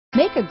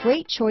Make a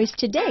great choice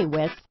today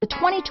with the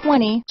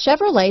 2020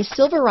 Chevrolet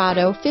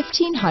Silverado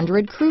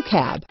 1500 Crew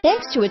Cab.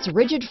 Thanks to its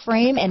rigid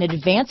frame and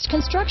advanced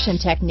construction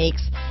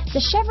techniques,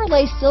 the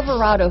Chevrolet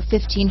Silverado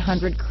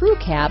 1500 Crew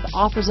Cab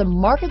offers a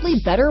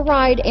markedly better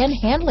ride and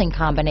handling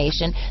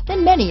combination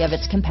than many of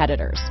its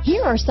competitors.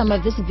 Here are some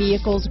of this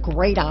vehicle's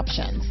great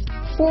options: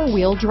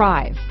 four-wheel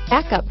drive,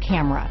 backup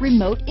camera,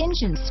 remote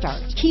engine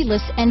start,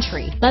 keyless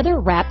entry,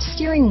 leather-wrapped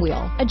steering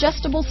wheel,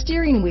 adjustable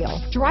steering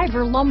wheel,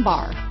 driver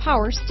lumbar,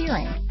 power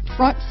steering,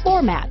 front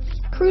floor mats,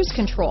 cruise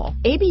control,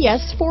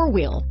 ABS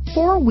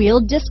four-wheel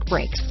disc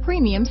brakes,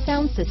 premium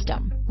sound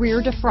system, rear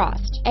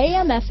defrost,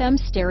 AM/FM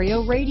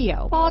stereo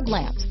radio, fog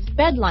lamps,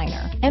 bed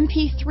liner,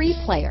 MP3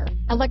 player,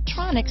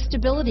 electronic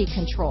stability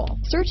control.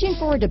 Searching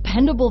for a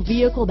dependable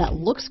vehicle that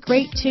looks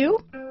great too?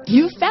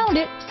 You found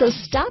it, so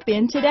stop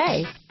in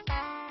today.